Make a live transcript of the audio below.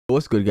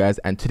What's good, guys?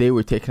 And today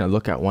we're taking a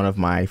look at one of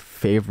my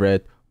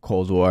favorite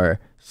Cold War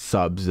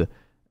subs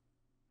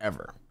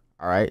ever.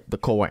 All right, the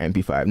Cold War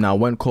MP5. Now,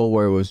 when Cold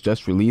War was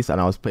just released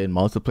and I was playing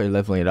multiplayer,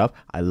 leveling it up,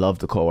 I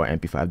loved the Cold War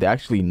MP5. They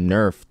actually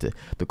nerfed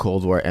the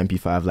Cold War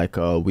MP5 like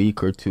a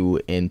week or two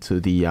into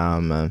the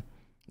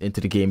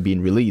game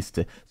being released,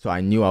 so I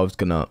knew I was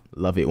gonna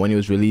love it. When it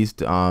was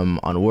released on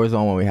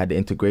Warzone, when we had the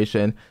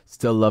integration,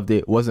 still loved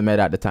it. Wasn't mad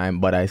at the time,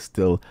 but I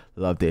still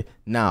loved it.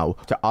 Now,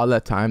 to all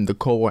that time, the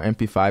Cold War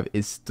MP5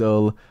 is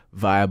still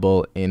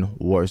viable in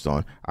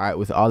Warzone. All right,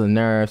 with all the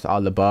nerfs,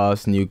 all the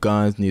buffs, new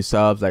guns, new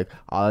subs, like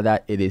all of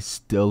that, it is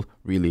still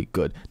really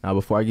good. Now,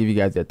 before I give you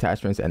guys the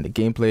attachments and the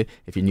gameplay,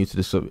 if you're new to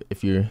the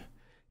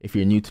if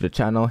you're new to the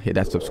channel, hit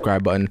that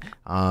subscribe button.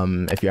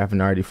 If you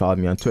haven't already followed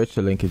me on Twitch,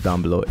 the link is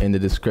down below in the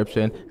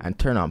description, and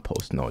turn on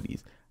post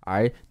notifications. All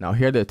right, now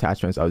here are the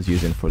attachments I was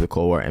using for the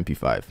Cold War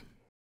MP5.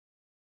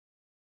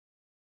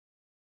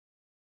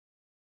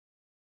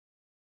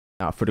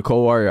 Now, for the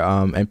Cold War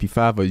MP5,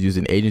 I was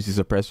using Agency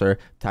Suppressor,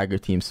 Tiger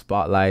Team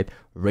Spotlight,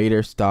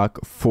 Raider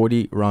Stock,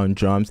 40 round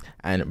drums,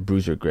 and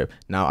Bruiser Grip.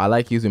 Now, I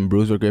like using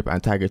Bruiser Grip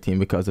and Tiger Team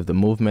because of the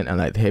movement and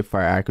like the hip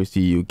fire accuracy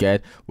you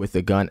get with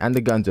the gun, and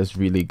the gun's just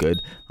really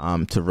good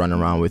to run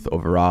around with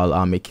overall.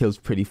 It kills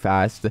pretty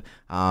fast,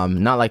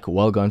 not like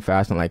well gun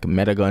fast and like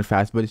meta gun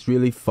fast, but it's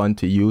really fun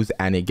to use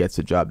and it gets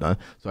the job done.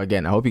 So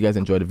again, I hope you guys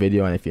enjoyed the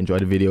video, and if you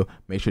enjoyed the video,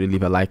 make sure to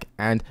leave a like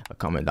and a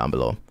comment down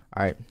below.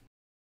 All right.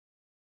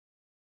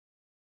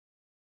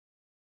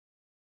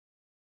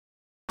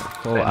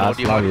 Oh,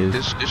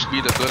 this should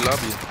be the good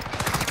lobby.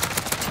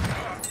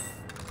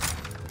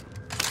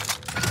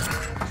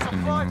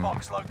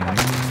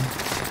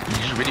 You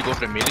just really go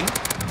for the melee?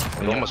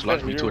 You almost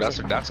lost me too.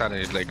 That's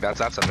sounded like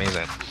that's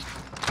amazing.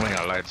 I'm not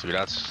gonna lie to you.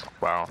 That's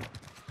wow.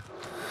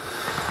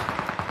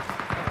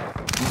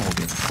 I'll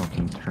get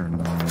fucking turned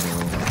on, bro.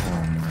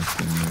 Oh my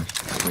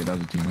goodness. Wait, that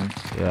was a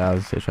teammate? Yeah, I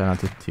was trying not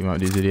to team up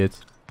these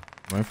idiots.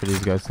 I'm waiting for these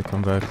guys to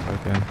come back so I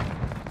can.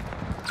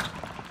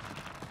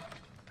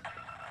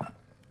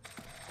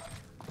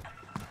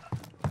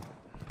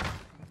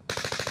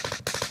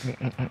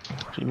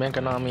 She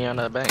making on me on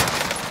the bank.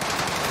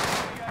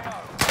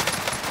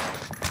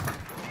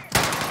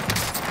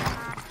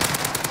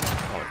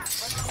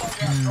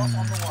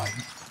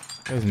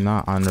 It's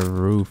not on the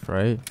roof,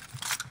 right?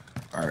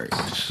 Alright,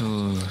 so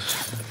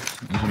these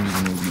are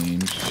the new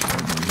games.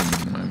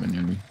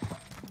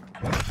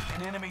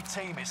 An enemy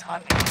team is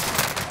hunting.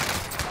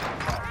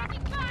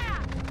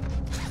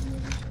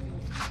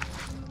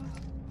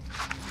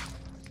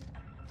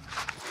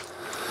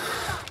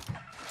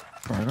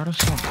 Bro, I gotta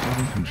stop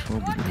holding control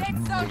because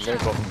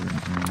there's no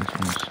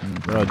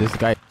Bro, this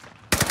guy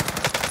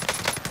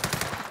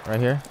right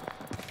here.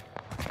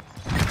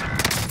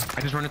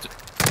 I just run into.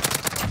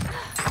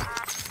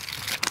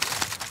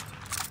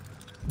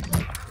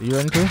 You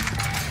run into?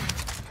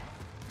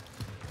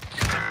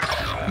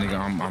 Nigga,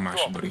 I'm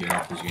actually about to get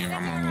off this game.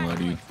 I'm not gonna lie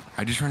to you.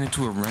 I just ran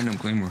into a random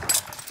claymore.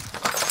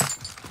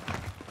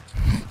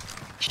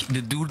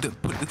 The dude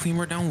that put the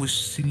claymore down was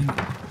sitting.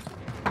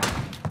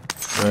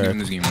 I'm giving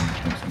this game one more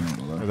chance.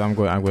 I'm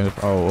going. I'm giving this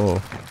game one more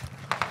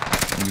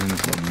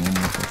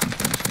fucking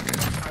chance.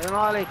 Hay uno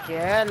a la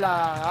izquierda,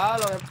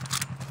 hágalo.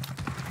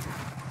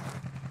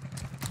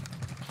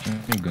 I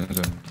think guns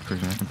are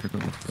crazy. I can pick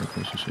up a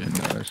closer shit and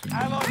that actually.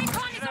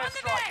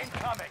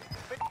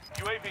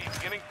 UAV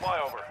beginning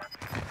flyover.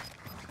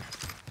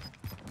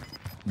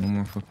 One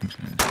more fucking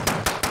chance.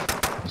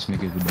 This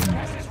nigga's the bomb.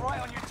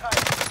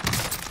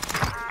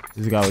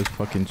 This guy was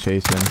fucking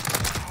chasing.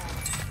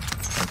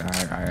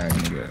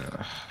 Nigga.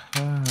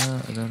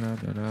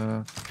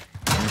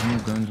 There's no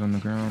guns on the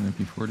ground.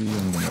 MP40.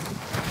 I'm gonna.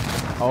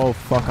 Oh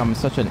fuck! I'm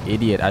such an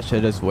idiot. I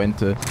should just went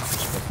to the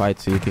fight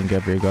so you can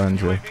get your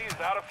guns. With.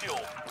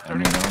 I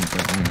mean, I'm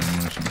definitely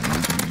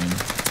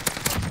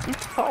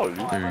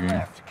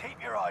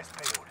Keep your eyes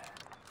peeled.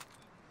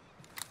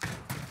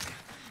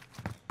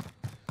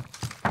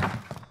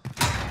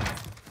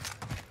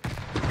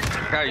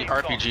 Guy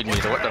RPG'd me.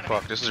 What the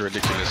fuck? This is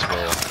ridiculous,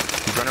 bro.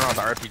 He's running around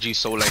the RPG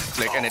so like,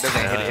 and it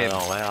doesn't hit him.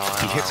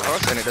 He hits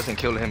us and it doesn't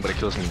kill him, but it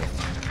kills me.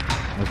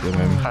 What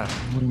am I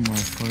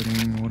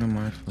fighting? What am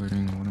I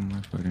fighting? What am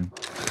I fighting?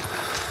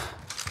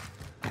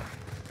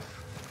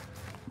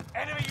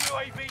 Enemy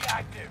UAV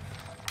active.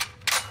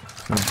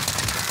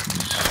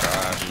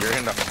 Gosh, you're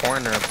in the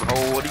corner, bro.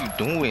 What are you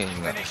doing?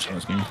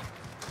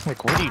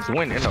 Like, what are you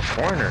doing in the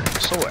corner? You're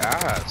so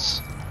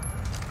ass.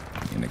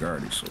 And nigga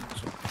already sold.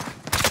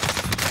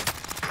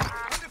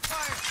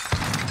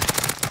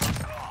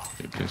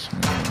 Is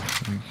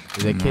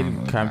that kid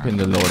camping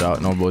the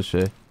loadout? No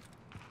bullshit.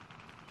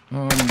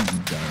 I'm dying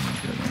to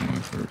get on my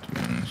first, to be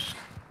honest.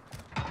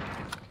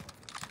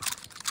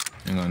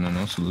 Ain't got nothing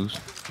else to lose.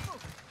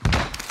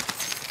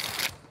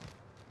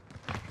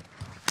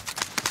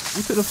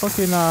 You to the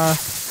fucking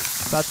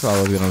that's what I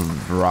was gonna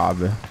rob.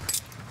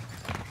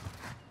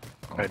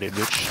 I did,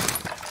 bitch.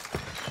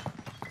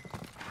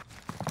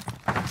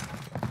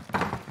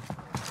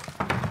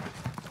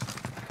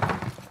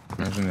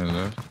 Imagine they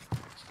left.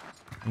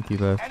 I think he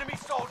left. Enemy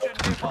soldier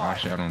near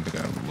Actually, I don't think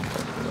I would look at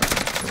it.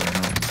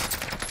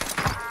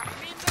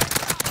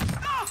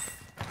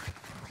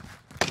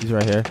 He's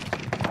right here.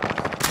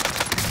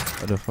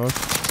 What the fuck?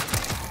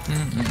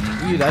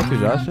 You died to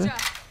Josh?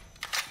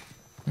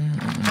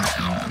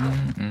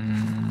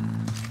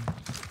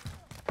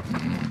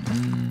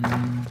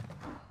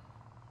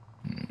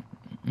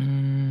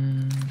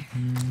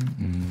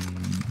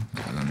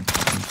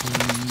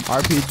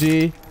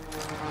 RPG.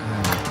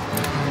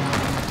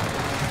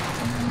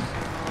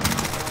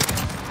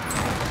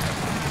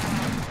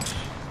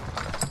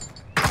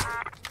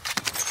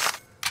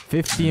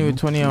 15 with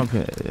 20 up.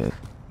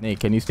 Nate,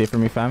 can you stay for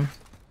me, fam?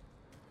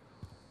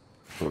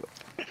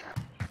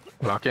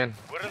 Lock in.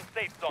 We're in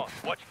safe zone.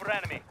 Watch for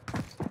enemy.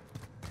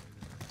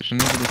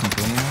 Shouldn't nobody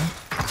control no more?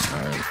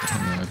 Alright,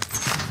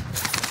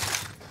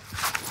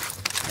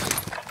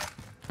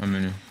 I'm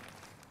in.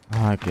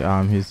 Oh, okay,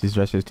 his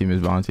rest of his team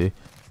is bounty.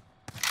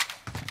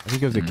 I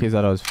think it was the kids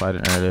that I was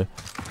fighting earlier.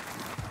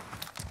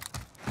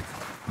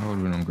 I would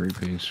have been on great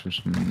pace for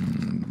some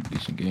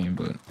decent game,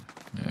 but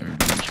yeah,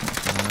 everybody's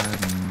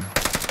side and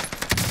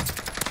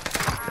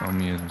all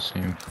me is the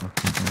same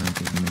fucking thing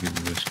because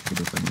niggas just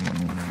get up and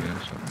one, I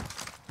guess. So.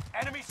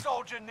 Enemy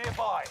soldier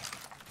nearby.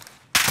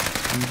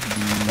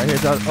 Right here,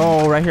 Josh.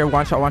 Oh, right here.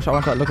 One shot.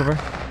 Look over.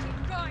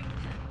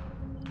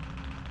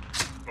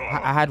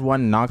 I had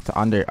one knocked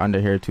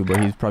under here too, but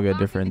he's probably a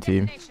different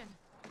team.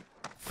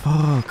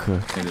 Fuck.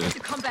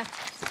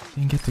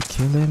 Didn't get to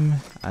kill him.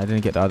 I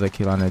didn't get the other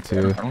kill on it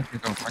too. I don't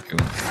think I'll kill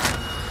him.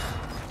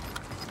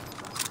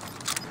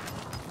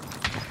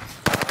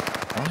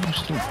 Why are you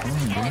still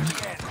playing,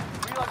 dude?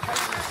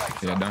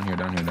 Yeah, down here.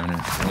 Don't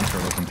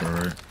start looking to our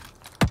right.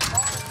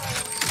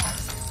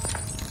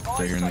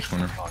 Right here in this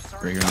corner.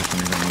 Right here in this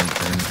corner.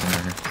 Right in this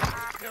corner here.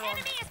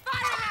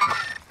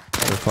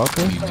 The fuck?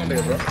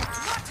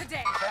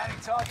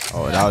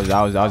 Oh,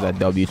 that was a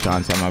W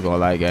chance. I'm not gonna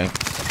lie, gang.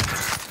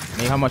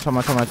 Hey, how much?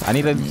 I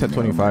need at least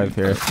 25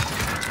 here.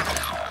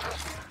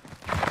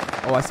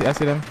 Oh, I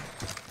see them.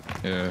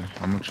 Yeah,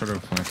 I'm gonna try to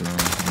flank it on.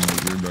 I'm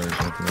gonna read by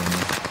yourself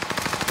right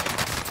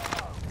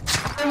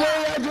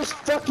I just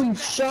fucking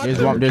shot.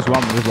 There's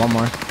one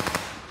more.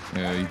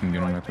 now. Yeah, you can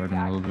get on that target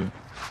a little bit.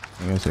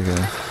 Yes, okay.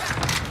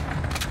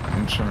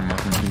 I'm just trying to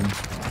mark him too.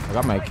 I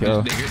got my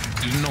kill.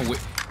 There's no way.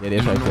 Yeah, they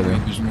tried killing.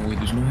 There's no way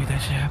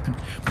that shit happened.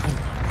 Bro,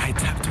 I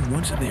tapped him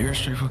once and the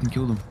airstrike fucking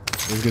killed him.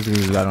 It's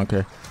good. I don't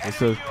care. It's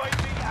still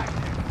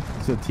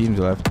teams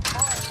left.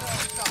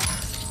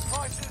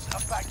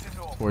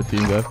 4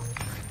 teams left.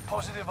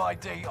 Positive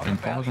ID on the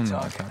And pause bounty on the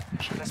target. attack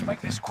and shit. Let's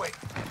make this quick.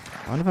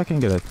 I wonder if I can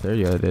get a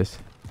 30 out of this.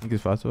 Think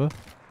it's possible?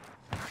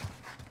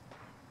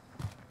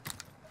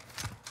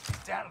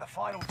 Down to the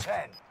final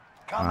 10.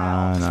 Come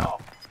out on no.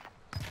 top.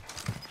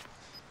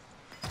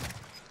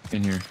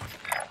 In here.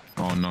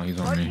 Oh no, he's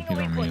on me. He's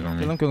on me. Kill him.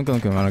 I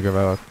don't give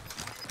a fuck.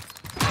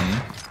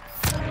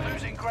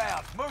 Losing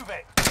ground. Move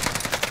it.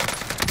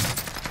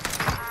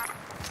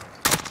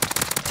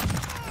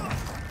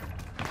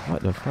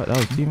 What the fuck? That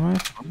was team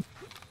life?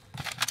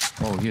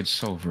 Oh, he had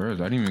self-res.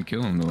 I didn't even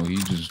kill him though. He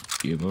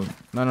just gave up.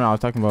 No. I was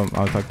talking to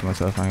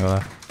myself. I ain't gonna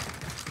lie.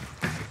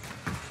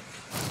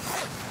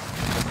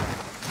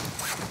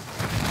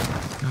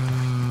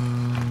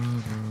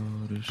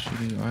 Bro, this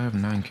shit. I have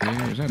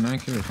 9K. Is that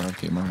 9K or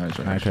 5K? My eyes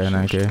are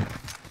 9K.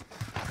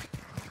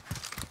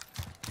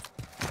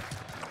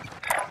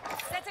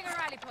 Setting a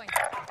rally point.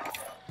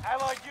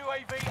 Allied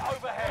UAV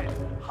overhead.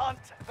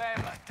 Hunt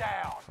them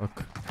down. Fuck.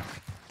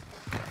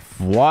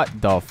 What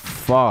the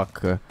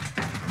fuck?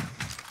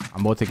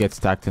 I'm about to get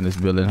stacked in this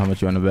building. How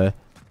much you wanna bet?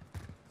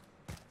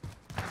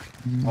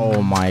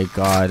 Oh my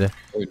god.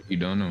 Wait, he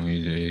don't know.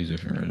 He's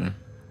different right now.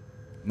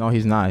 No,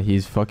 he's not.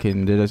 He's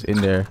fucking. They're just in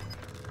there.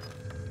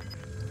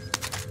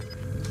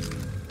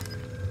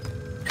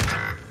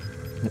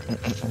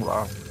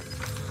 Wow.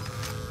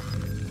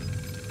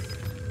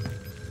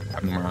 I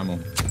have no more ammo.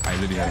 I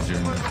literally have 0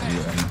 ammo.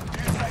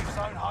 Safe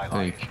zone highlight.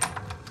 Like.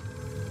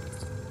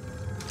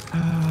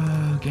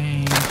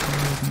 Game.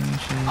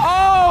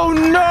 Oh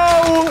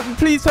no!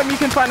 Please tell me you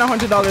can find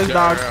 $100,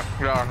 dog.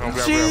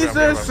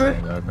 Jesus!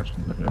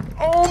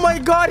 Oh my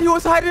god, he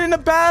was hiding in the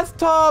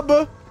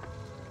bathtub.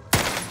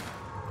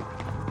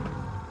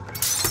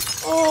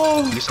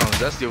 Oh. You sound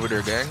dusty over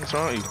there, gang. What's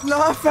wrong with you?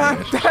 Nah,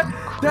 fam.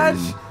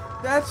 That's.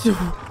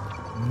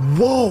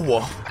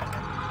 Whoa.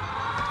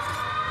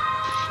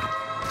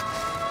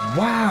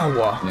 Wow.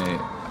 Yeah,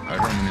 I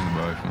don't need to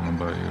buy from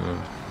nobody.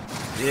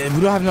 Yeah,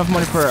 we don't have enough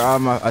money for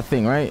a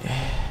thing, right?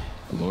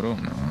 Load up?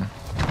 No.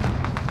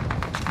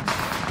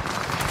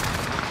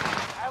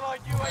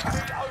 Allied UAV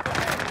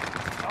overhead.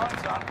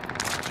 Time's up.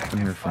 I'm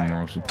here for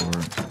moral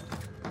support.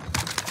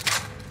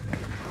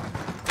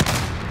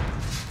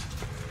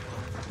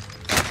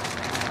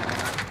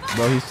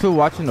 Bro, he's still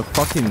watching the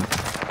fucking.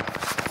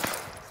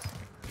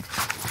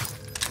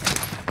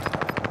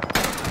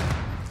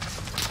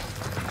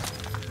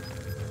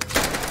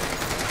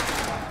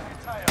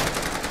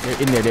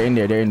 They're in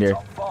there.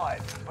 Top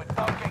 5, but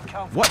don't get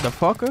comfortable. What the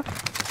fuck?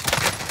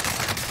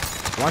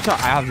 Watch out,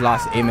 I have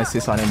lost aim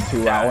assist on him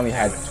too. I only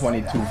had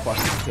 22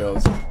 fucking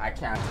kills. I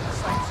can't.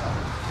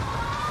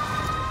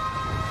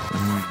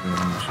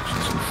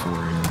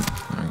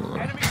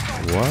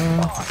 What?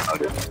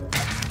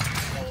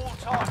 All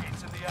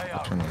targets in the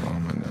AO. Turn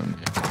alarm on them.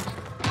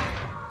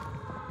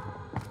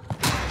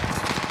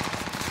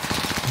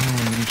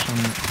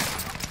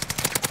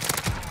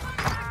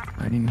 I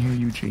didn't hear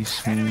you,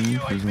 Jason. He's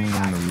going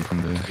on the roof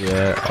from there.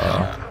 Yeah,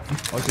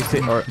 what's his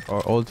team? Our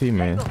old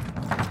teammate.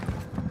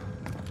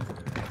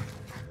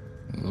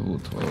 Level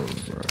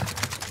 12, bro.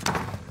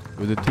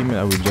 With the teammate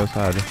that we just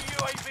had.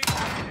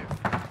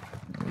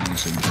 You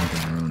said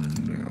jumping around and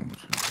you know.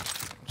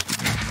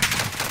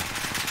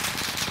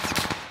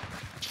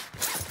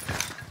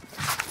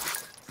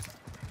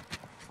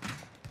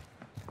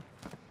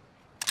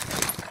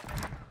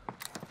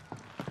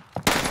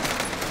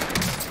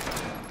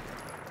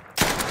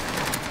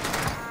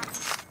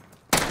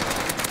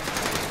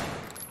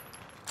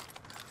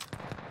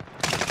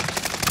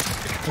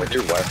 When's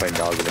your Wi-Fi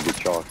now gonna be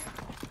chalked?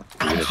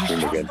 You're gonna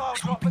stream again.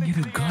 Jumping at a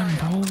gun,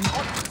 bro.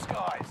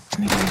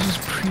 Niggas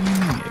just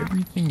premium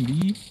everything, B.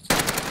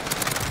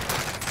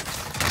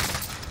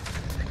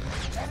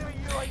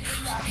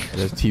 I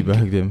just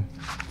teabagged him.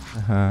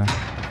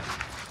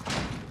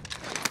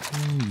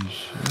 Holy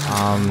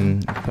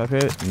shit.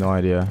 Pepe? No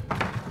idea.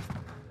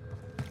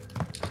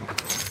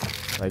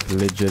 Like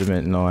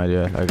legitimate, no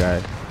idea. Like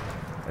I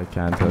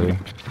can't tell you.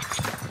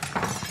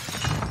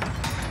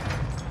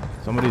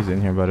 Somebody's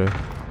in here, brother.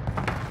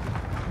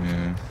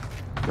 Yeah.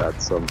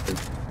 That's something.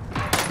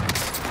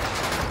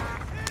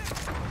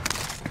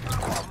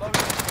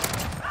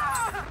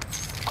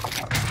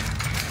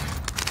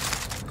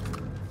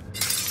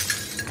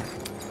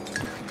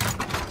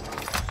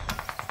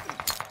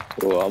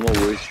 Well, I'm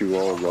gonna wish you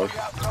all luck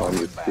on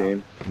this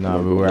game.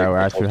 No, but we're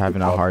actually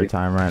having a hard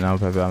time right now,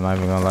 Pepe. I'm not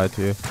even gonna lie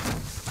to you.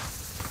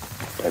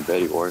 I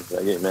bet you are.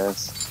 That game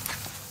ass.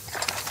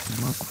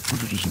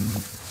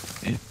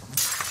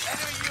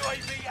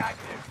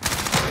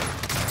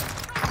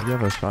 You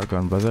have a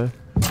shotgun, brother.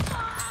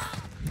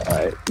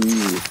 Alright,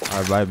 easy.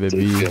 Alright, bye,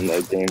 baby. In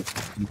that game.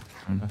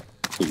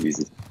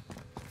 Easy.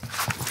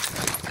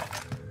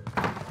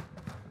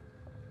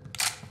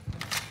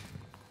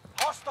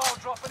 Hostile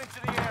dropping into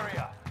the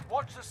area.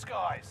 Watch the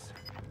skies.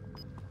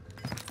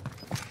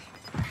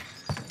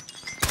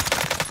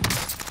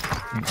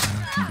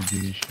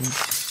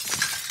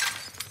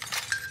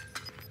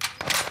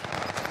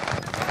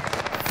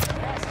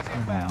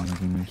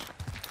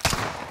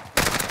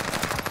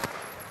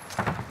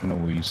 No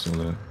way you still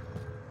there.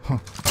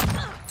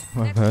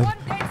 My bad.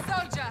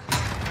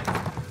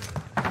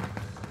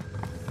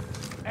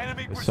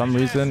 For some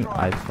reason,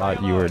 I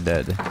thought you were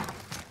dead.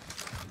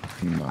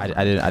 No.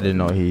 I didn't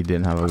know he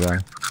didn't have a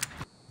gun.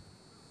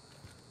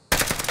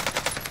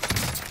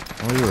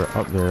 Oh, you were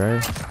up there,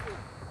 right?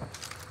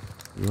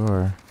 You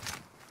are.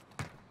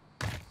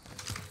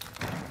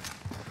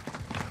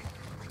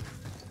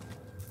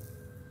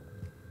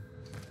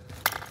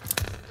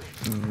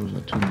 Was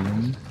that too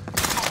long?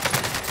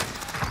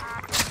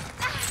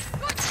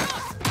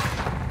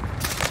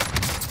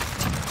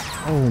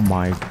 Oh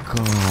my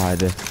god.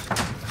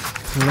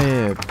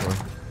 Clip.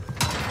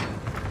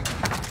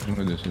 You know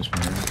what this is,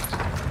 man.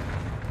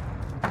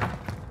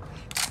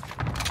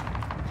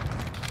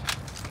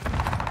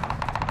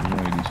 There's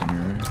only these in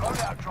here, right?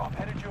 Loadout drop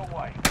headed your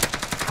way.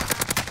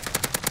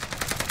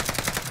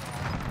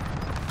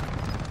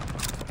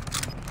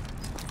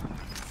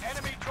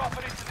 Enemy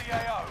dropping into the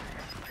AO.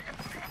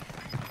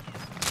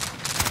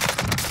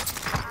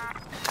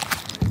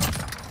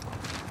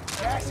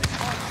 Gas is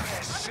closing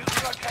in.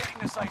 Relocating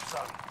the safe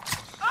zone.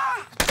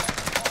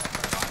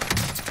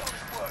 Good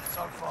work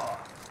so far.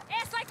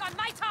 Airstrike on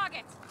my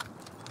target.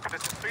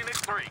 This is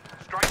Phoenix 3.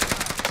 Straight.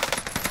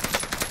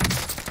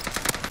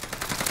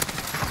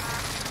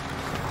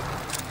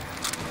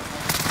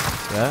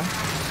 Yeah?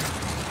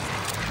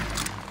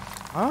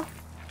 Huh?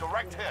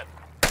 Direct hit.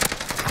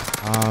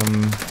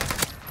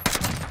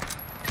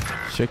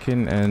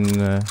 Chicken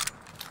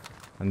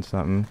and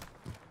something.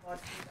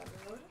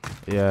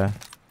 Yeah.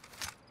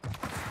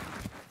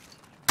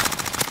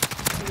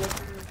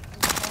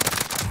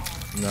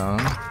 No.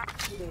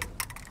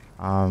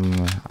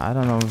 I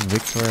don't know.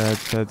 Victoria had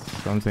said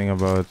something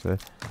about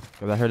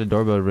because I heard the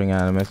doorbell ring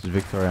and I messaged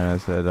Victoria and I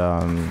said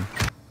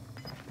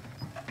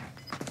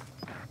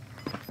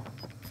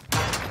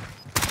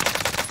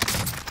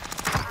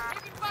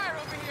Taking fire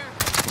over here.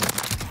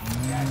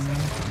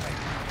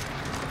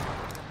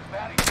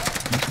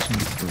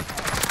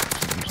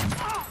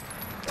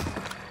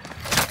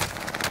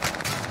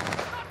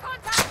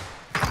 Contact.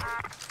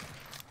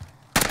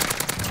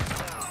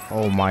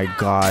 oh my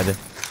god.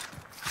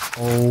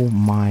 Oh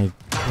my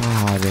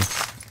god.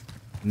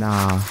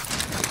 Nah.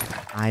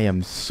 I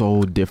am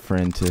so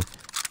different.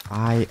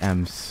 I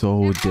am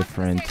so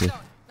different.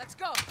 Let's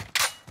go.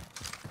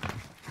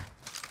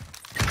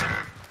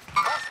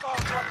 Hostile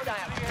dropping into the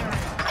area.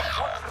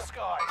 Watch the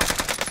skies.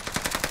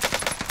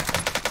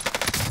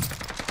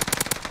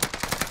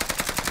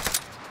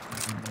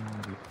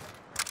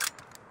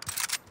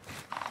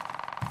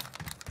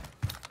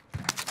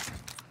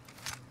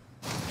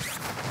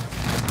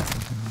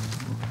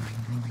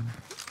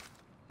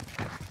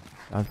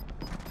 Uh,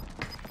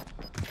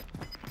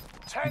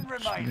 10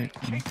 remaining.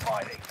 Keep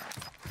fighting.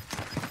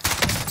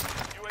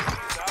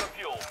 UAV is out of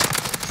fuel.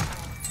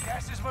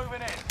 Gas is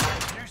moving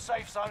in. New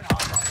safe zone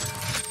highlight.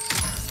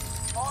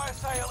 Fire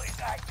sale is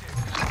active.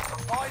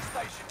 Buy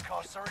station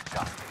costs are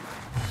adjusted.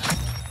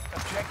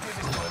 Objective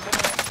is to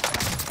eliminate.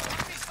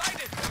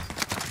 Sighted.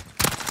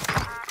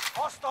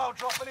 Hostile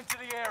dropping into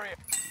the area.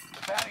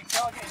 Bounty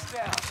target is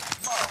down.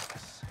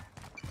 Marvelous.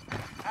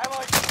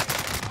 Allied.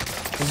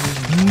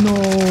 no.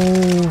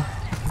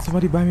 Can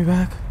somebody buy me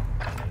back?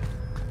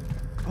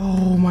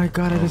 Oh my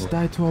god, I just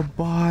died to a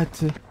bot.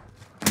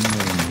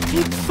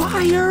 Hit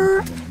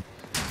fire!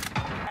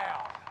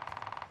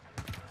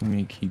 Let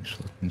me keep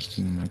fucking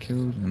stealing my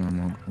kills, and I'm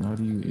not gonna lie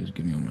to you, is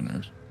getting on my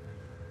nerves.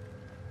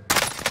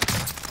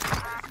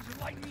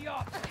 Light me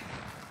up.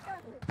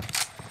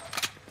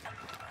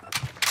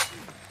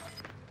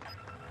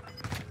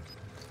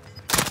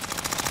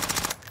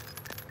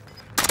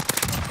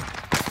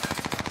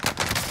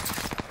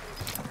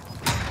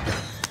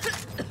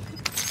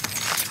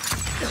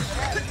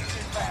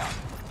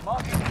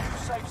 Marking new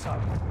safe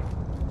zone.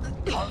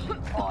 Only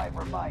 5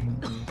 remain.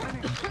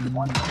 Finish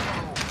 1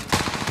 overall.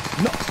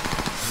 No!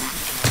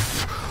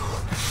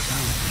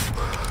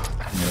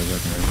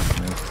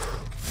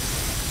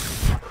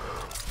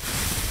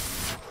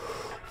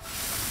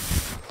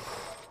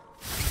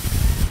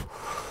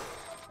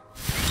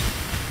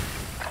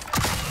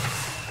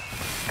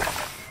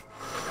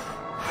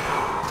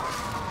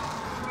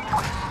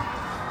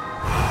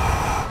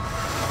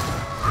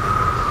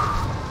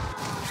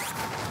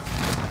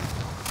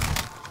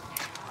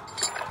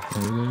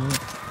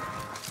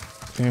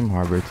 Same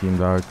harbor team,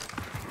 dog.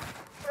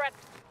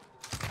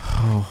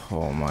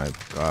 Oh my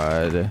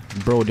god,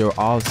 bro, they're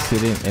all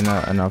sitting in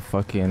a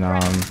fucking they're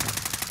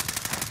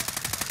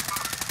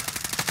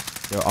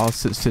all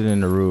sitting in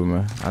the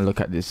room. And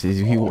look at this.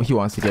 He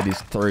wants to get his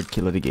 3rd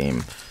kill of the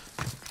game.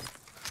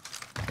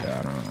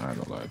 Yeah, I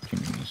don't like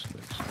pinging this.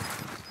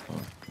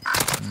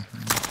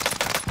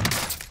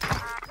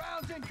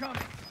 Rounds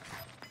incoming.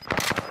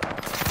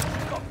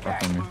 Got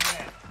gas moving in.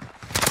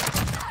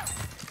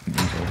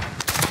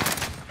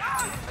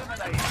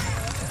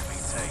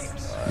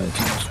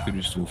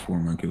 Finished with 4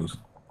 of my kills,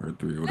 or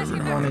 3 or whatever.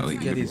 He wanted to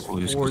get his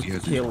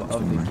 4th kill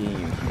of the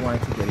game. He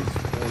wanted to get his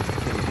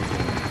 4th kill of the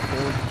game.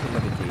 4th kill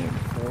of the game.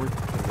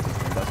 4th kill.